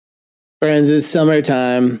Friends, it's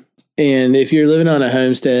summertime, and if you're living on a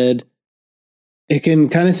homestead, it can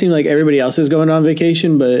kind of seem like everybody else is going on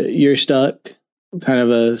vacation, but you're stuck, kind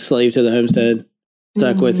of a slave to the homestead,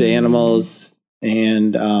 stuck with the animals.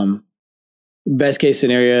 And best case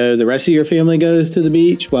scenario, the rest of your family goes to the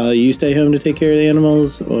beach while you stay home to take care of the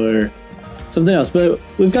animals, or something else. But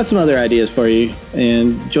we've got some other ideas for you,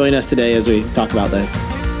 and join us today as we talk about those.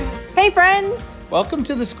 Hey, friends! Welcome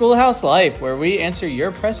to the Schoolhouse Life, where we answer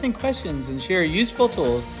your pressing questions and share useful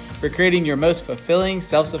tools for creating your most fulfilling,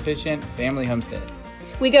 self-sufficient family homestead.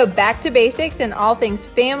 We go back to basics in all things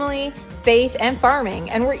family, faith, and farming,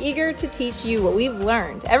 and we're eager to teach you what we've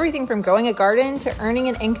learned. Everything from growing a garden to earning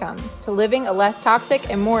an income to living a less toxic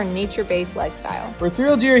and more nature-based lifestyle. We're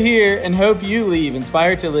thrilled you're here and hope you leave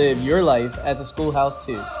inspired to live your life as a schoolhouse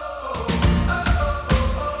too.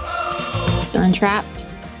 Feeling trapped?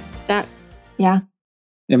 Yeah.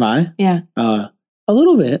 Am I? Yeah. A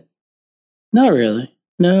little bit. Not really.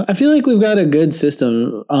 No, I feel like we've got a good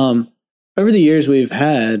system. Over the years, we've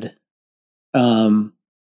had some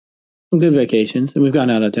good vacations, and we've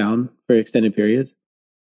gone out of town for extended periods.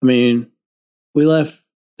 I mean, we left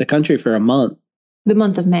the country for a month. The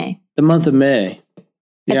month of May. The month of May.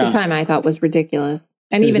 At the time, I thought was ridiculous.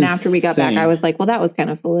 And even after we got back, I was like, well, that was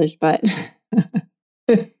kind of foolish, but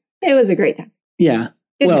it was a great time. Yeah.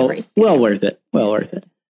 Good well memories. Worth it. Well worth it.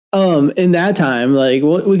 In that time, like,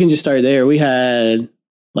 we can just start there. We had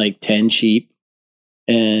like 10 sheep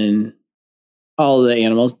and all the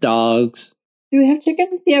animals, dogs. Do we have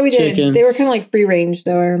chickens? Yeah, we did. Chickens. They were kind of like free range,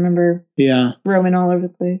 though. I remember roaming all over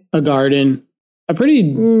the place. A garden. A pretty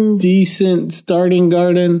decent starting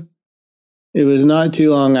garden. It was not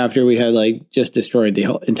too long after we had like just destroyed the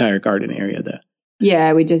whole entire garden area, though.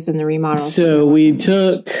 Yeah, we just in the remodel. So we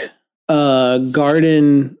took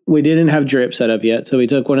garden. We didn't have drip set up yet, so we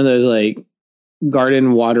took one of those like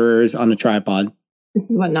garden waterers on a tripod. This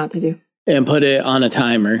is what not to do. And put it on a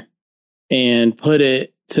timer and put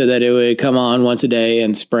it so that it would come on once a day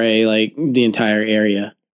and spray like the entire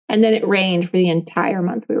area. And then it rained for the entire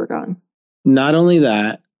month we were gone. Not only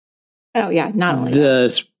that. Oh yeah, not only the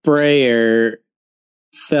sprayer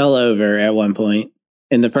fell over at one point,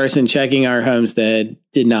 and the person checking our homestead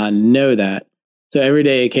did not know that. So every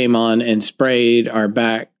day it came on and sprayed our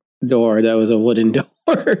back door that was a wooden door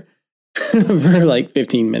for like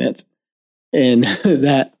 15 minutes. And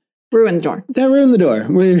that ruined the door. That ruined the door.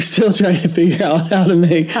 We're still trying to figure out how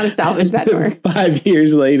to salvage that door. 5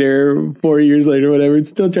 years later, 4 years later, whatever. It's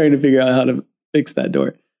still trying to figure out how to fix that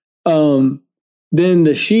door. Then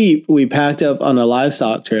the sheep we packed up on a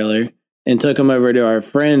livestock trailer and took them over to our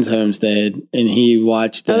friend's homestead, and he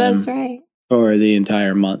watched them that's right. for the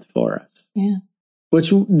entire month for us. Yeah.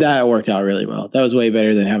 Which that worked out really well. That was way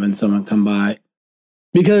better than having someone come by.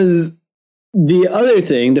 Because the other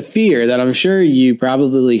thing, the fear that I'm sure you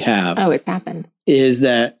probably have. Oh, it's happened. Is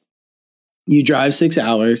that you drive 6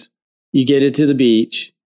 hours, you get it to the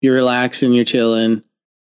beach, you're relaxing, you're chilling,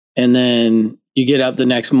 and then you get up the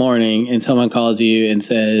next morning and someone calls you and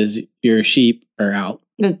says your sheep are out.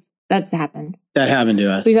 That's happened. That happened to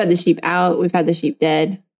us. We've had the sheep out. We've had the sheep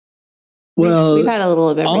dead. Well, we've had a little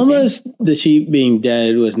of everything. Almost the sheep being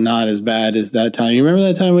dead was not as bad as that time. You remember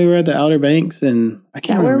that time we were at the Outer Banks and I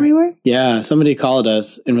can't remember where we were? Yeah, somebody called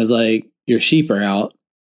us and was like, "Your sheep are out."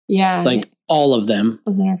 Yeah, like all of them.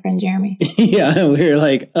 Wasn't our friend Jeremy? Yeah, we were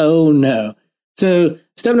like, "Oh no!" So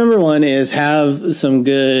step number 1 is have some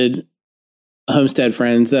good homestead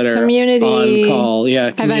friends that are on call.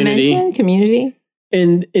 Yeah, community. Have I mentioned community?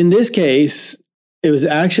 And in this case, it was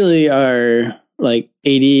actually our like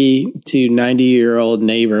 80 to 90-year-old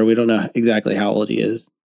neighbor. We don't know exactly how old he is.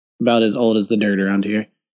 About as old as the dirt around here.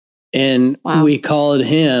 And we called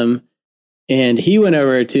him, and he went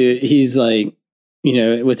over to, he's like,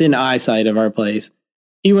 within eyesight of our place.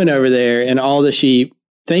 He went over there, and all the sheep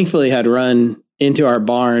thankfully had run into our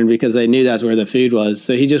barn because they knew that's where the food was.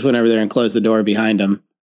 So he just went over there and closed the door behind him,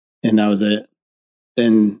 and that was it.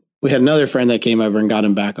 Then we had another friend that came over and got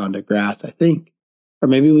him back onto grass, I think. Or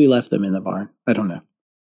maybe we left them in the barn. I don't know.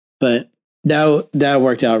 But that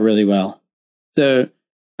worked out really well. So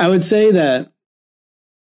I would say that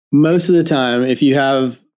most of the time, if you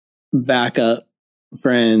have backup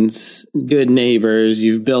friends, good neighbors,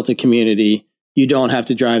 you've built a community, you don't have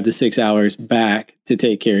to drive the 6 hours back to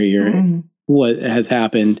take care of your what has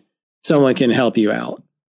happened. Someone can help you out.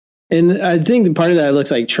 And I think the part of that looks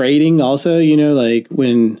like trading also, like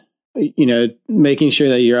when making sure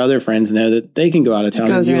that your other friends know that they can go out of town.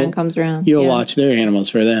 Goes around, comes around. You'll watch their animals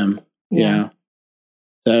for them. Yeah.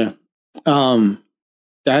 So,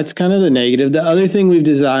 that's kind of the negative. The other thing we've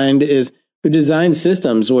designed is we've designed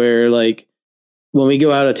systems where like when we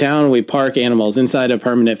go out of town, we park animals inside of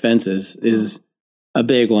permanent fences is a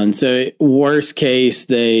big one. So worst case,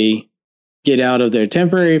 they get out of their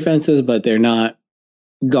temporary fences, but they're not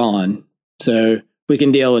gone. So we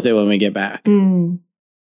can deal with it when we get back. Mm.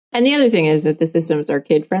 And the other thing is that the systems are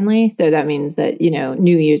kid friendly. So that means that,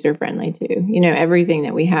 new user friendly too. Everything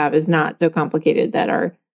that we have is not so complicated that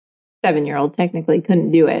our 7-year-old technically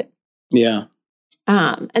couldn't do it. Yeah.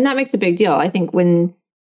 And that makes a big deal. I think when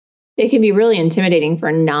it can be really intimidating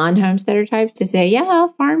for non-homesteader types to say, yeah, I'll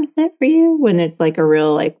farm set for you, when it's like a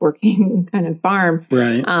real working kind of farm.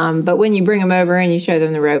 Right. But when you bring them over and you show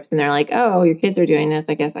them the ropes and they're like, oh, your kids are doing this,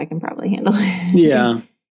 I guess I can probably handle it. Yeah.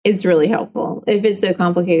 It's really helpful. If it's so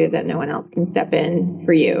complicated that no one else can step in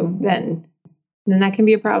for you, then that can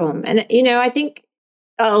be a problem. And, I think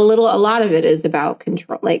a lot of it is about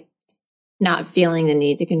control, not feeling the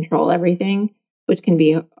need to control everything, which can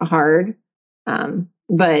be hard.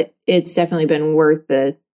 But it's definitely been worth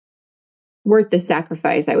the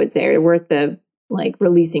sacrifice, I would say, or worth the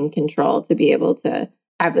releasing control to be able to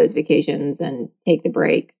have those vacations and take the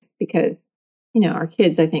breaks, because, our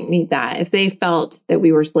kids, I think, need that. If they felt that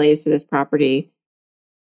we were slaves to this property,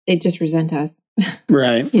 they'd just resent us.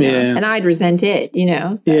 Right. Yeah. And I'd resent it,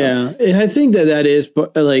 So. Yeah. And I think that is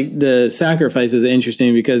the sacrifice is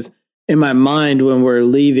interesting, because in my mind, when we're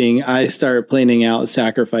leaving, I start planning out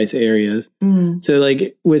sacrifice areas. Mm. So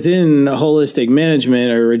within holistic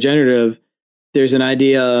management or regenerative, there's an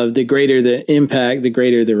idea of the greater the impact, the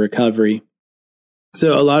greater the recovery.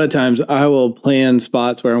 So a lot of times I will plan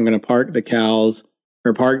spots where I'm going to park the cows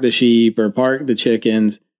or park the sheep or park the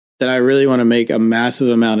chickens that I really want to make a massive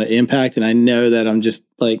amount of impact. And I know that I'm just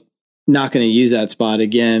not going to use that spot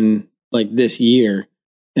again, this year.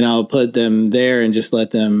 And I'll put them there and just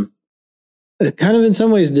let them kind of in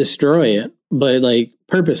some ways destroy it, but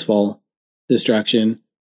purposeful destruction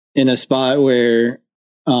in a spot where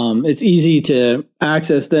it's easy to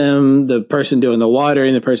access them. The person doing the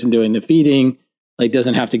watering, the person doing the feeding,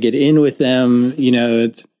 doesn't have to get in with them.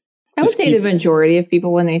 I would say the majority of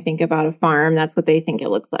people, when they think about a farm, that's what they think it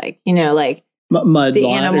looks like. Mud the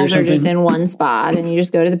animals are just in one spot and you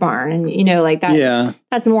just go to the barn and, that. Yeah.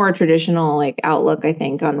 That's more a traditional outlook, I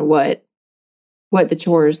think, on what the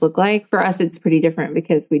chores look like. For us, it's pretty different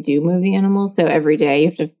because we do move the animals. So every day you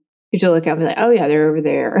have to look out and be like, oh yeah, they're over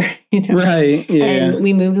there. Right. Yeah. And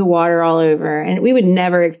we move the water all over, and we would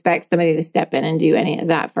never expect somebody to step in and do any of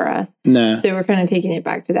that for us. No. So we're kind of taking it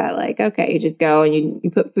back to that, okay, you just go and you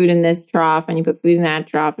put food in this trough and you put food in that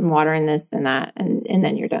trough and water in this and that, and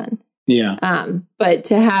then you're done. Yeah. But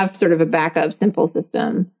to have sort of a backup simple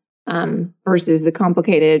system, versus the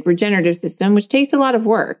complicated regenerative system, which takes a lot of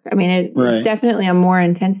work. I mean, it's definitely a more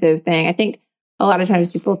intensive thing. I think a lot of times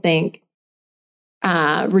people think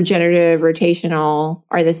regenerative, rotational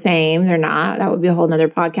are the same. They're not. That would be a whole nother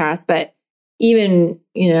podcast. But even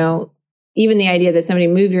the idea that somebody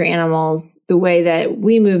move your animals the way that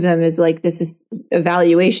we move them is this is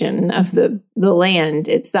evaluation of the land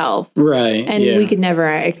itself. Right. And we could never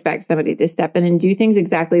expect somebody to step in and do things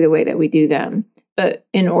exactly the way that we do them. But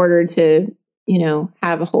in order to,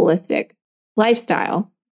 have a holistic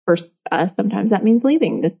lifestyle for us, sometimes that means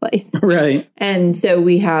leaving this place. Right. And so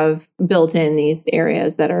we have built in these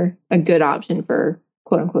areas that are a good option for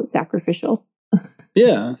quote unquote sacrificial.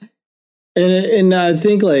 Yeah. And I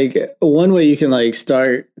think one way you can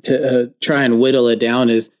start to try and whittle it down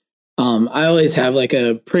is I always have a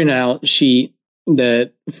printout sheet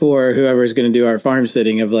that for whoever's going to do our farm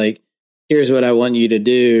sitting of here's what I want you to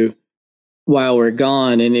do while we're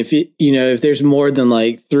gone. And if if there's more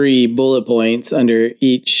than 3 bullet points under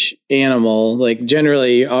each animal,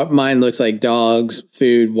 generally mine looks like dogs,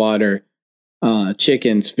 food, water,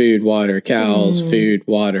 chickens, food, water, cows, food,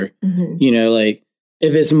 water,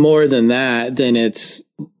 if it's more than that, then it's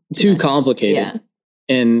too complicated.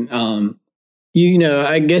 Yeah. And,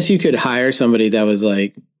 I guess you could hire somebody that was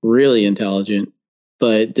really intelligent,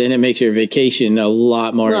 but then it makes your vacation a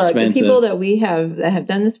lot more expensive. The people that we have that have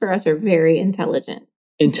done this for us are very intelligent.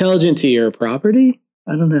 Intelligent to your property?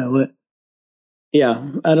 I don't know what. Yeah,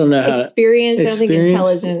 I don't know how. Experienced. I don't think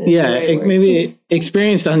intelligent. Maybe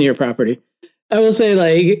experienced on your property. I will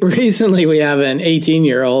say, recently we have an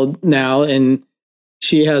 18-year-old now, and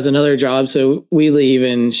she has another job, so we leave,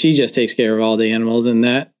 and she just takes care of all the animals, and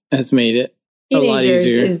that has made it Teenagers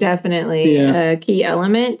is definitely a key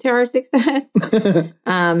element to our success.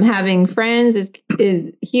 Having friends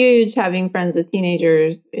is huge. Having friends with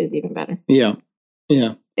teenagers is even better. Yeah.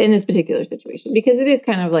 Yeah. In this particular situation, because it is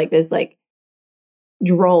kind of this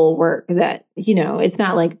droll work that, it's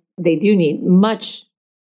not like they do need much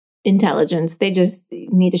intelligence. They just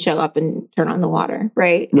need to show up and turn on the water.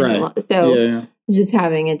 Right. Right. So just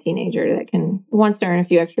having a teenager that wants to earn a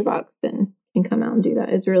few extra bucks and can come out and do that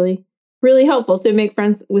is really, really helpful. So make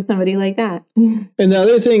friends with somebody like that. And the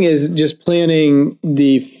other thing is just planning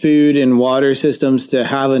the food and water systems to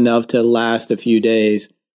have enough to last a few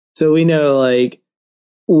days. So we know, like,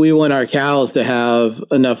 we want our cows to have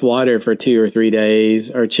enough water for 2 or 3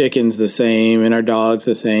 days, our chickens the same, and our dogs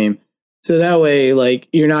the same. So that way, like,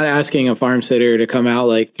 you're not asking a farm sitter to come out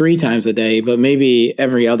like 3 times a day, but maybe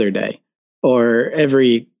every other day or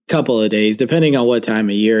every couple of days, depending on what time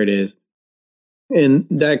of year it is. And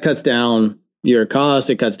that cuts down your cost.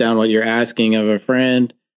 It cuts down what you're asking of a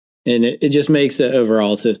friend. And it just makes the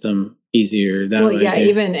overall system easier that way. Yeah,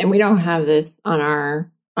 too. And we don't have this on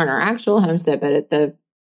our actual homestead, but at the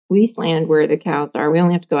leased land where the cows are, we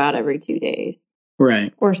only have to go out every 2 days.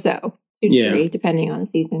 Right. Or so, 2 to 3, depending on the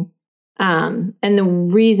season. And the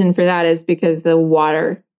reason for that is because the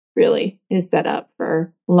water really is set up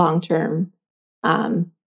for long-term.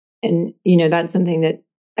 And, that's something that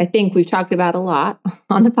I think we've talked about a lot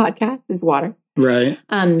on the podcast is water. Right.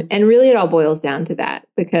 And really it all boils down to that,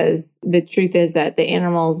 because the truth is that the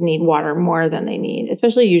animals need water more than they need,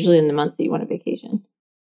 especially usually in the months that you want a vacation,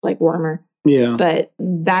 like warmer. Yeah. But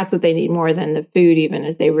that's what they need more than the food, even,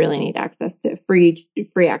 as they really need access to free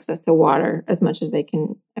access to water as much as they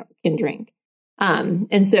can drink.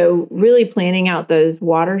 And so really planning out those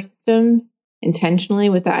water systems intentionally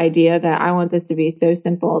with the idea that I want this to be so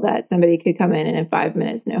simple that somebody could come in and in 5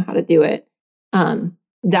 minutes know how to do it.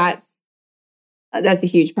 That's a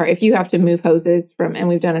huge part. If you have to move hoses and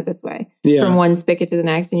we've done it this way, from one spigot to the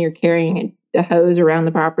next, and you're carrying a hose around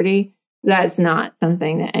the property, that's not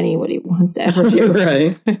something that anybody wants to ever do.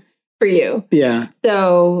 Right. For you. Yeah.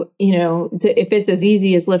 So, if it's as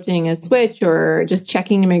easy as lifting a switch or just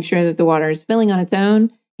checking to make sure that the water is filling on its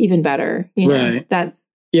own, even better. Right. That's.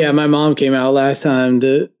 Yeah. My mom came out last time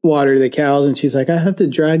to water the cows, and she's like, I have to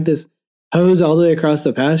drag this hose all the way across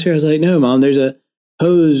the pasture. I was like, no, Mom, there's a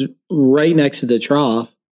hose right next to the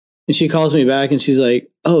trough. And she calls me back and she's like,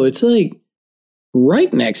 oh, it's like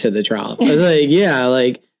right next to the trough. I was like, yeah,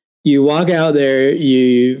 like you walk out there,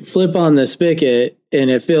 you flip on the spigot and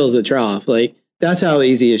it fills the trough. Like that's how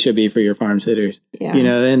easy it should be for your farm sitters. Yeah.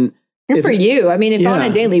 And for you. I mean, if on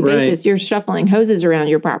a daily basis you're shuffling hoses around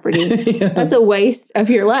your property, that's a waste of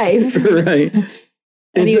your life. Right.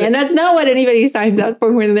 And that's not what anybody signs up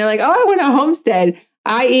for when they're like, oh, I want a homestead,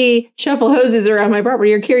 i.e. shuffle hoses around my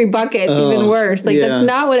property or carry buckets, even worse. Like that's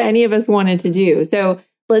not what any of us wanted to do. So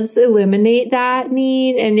let's eliminate that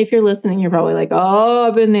need. And if you're listening, you're probably like, oh,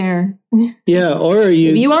 I've been there. Yeah. Or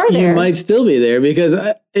you are there. You might still be there, because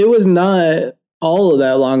it was not all of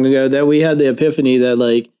that long ago that we had the epiphany that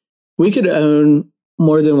like we could own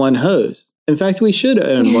more than one hose. In fact, we should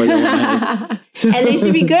own more than one hose. And they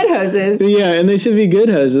should be good hoses. Yeah, and they should be good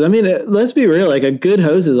hoses. I mean, let's be real. Like a good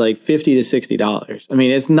hose is like $50 to $60. I mean,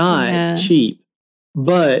 it's not cheap,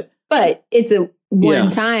 but it's a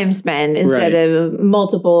one-time spend instead of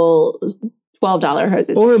multiple $12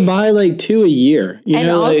 hoses. Or buy like 2 a year.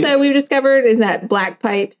 Also, we've discovered is that black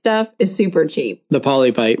pipe stuff is super cheap. The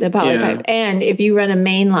poly pipe. Pipe. And if you run a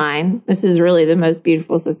main line, this is really the most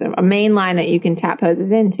beautiful system, a main line that you can tap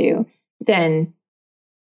hoses into, then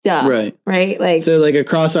duh. Right? Like, so like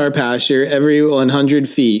across our pasture, every 100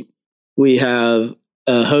 feet, we have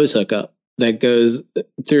a hose hookup that goes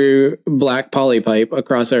through black poly pipe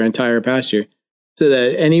across our entire pasture. So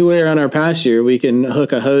that anywhere on our pasture, we can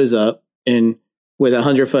hook a hose up, and with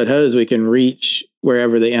 100-foot hose, we can reach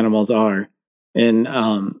wherever the animals are. And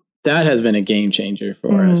that has been a game changer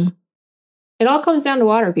for us. It all comes down to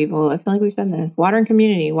water, people. I feel like we've said this. Water and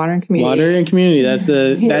community. Water and community. That's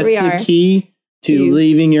the key to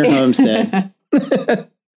leaving your homestead.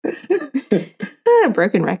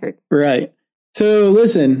 Broken records. Right. So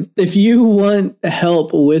listen, if you want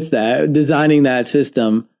help with that, designing that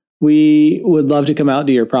system, we would love to come out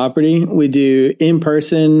to your property. We do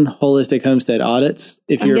in-person holistic homestead audits.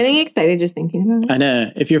 I'm getting excited just thinking about it. I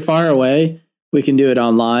know. If you're far away, we can do it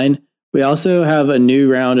online. We also have a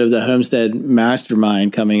new round of the Homestead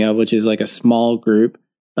Mastermind coming up, which is like a small group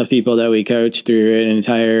of people that we coach through an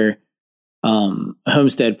entire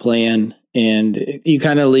homestead plan. And you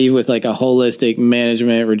kind of leave with like a holistic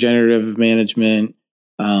management, regenerative management.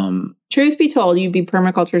 Truth be told, you'd be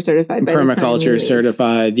permaculture certified by permaculture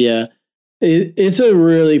certified. Yeah. It's a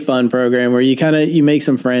really fun program where you make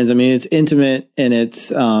some friends. I mean, it's intimate and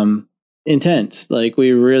it's intense. Like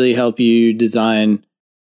we really help you design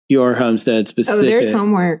your homestead specific. Oh, there's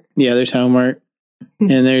homework. Yeah, there's homework.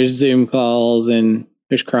 And there's Zoom calls and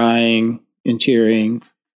there's crying and cheering.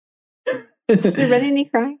 Is there any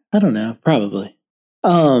crying? I don't know. Probably.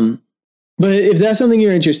 But if that's something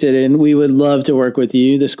you're interested in, we would love to work with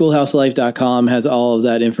you. The schoolhouselife.com has all of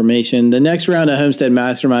that information. The next round of Homestead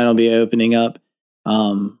Mastermind will be opening up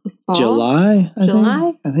July.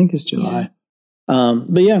 I think it's July. Yeah.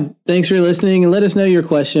 But yeah, thanks for listening, and let us know your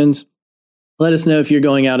questions. Let us know if you're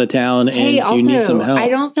going out of town and you need some help. I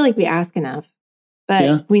don't feel like we ask enough,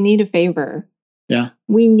 but we need a favor. Yeah.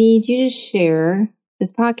 We need you to share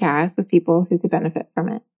this podcast with people who could benefit from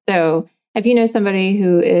it. So if you know somebody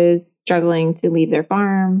who is struggling to leave their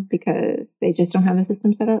farm because they just don't have a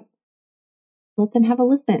system set up, let them have a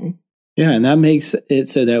listen. Yeah, and that makes it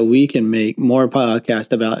so that we can make more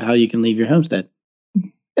podcasts about how you can leave your homestead.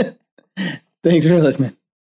 Thanks for listening.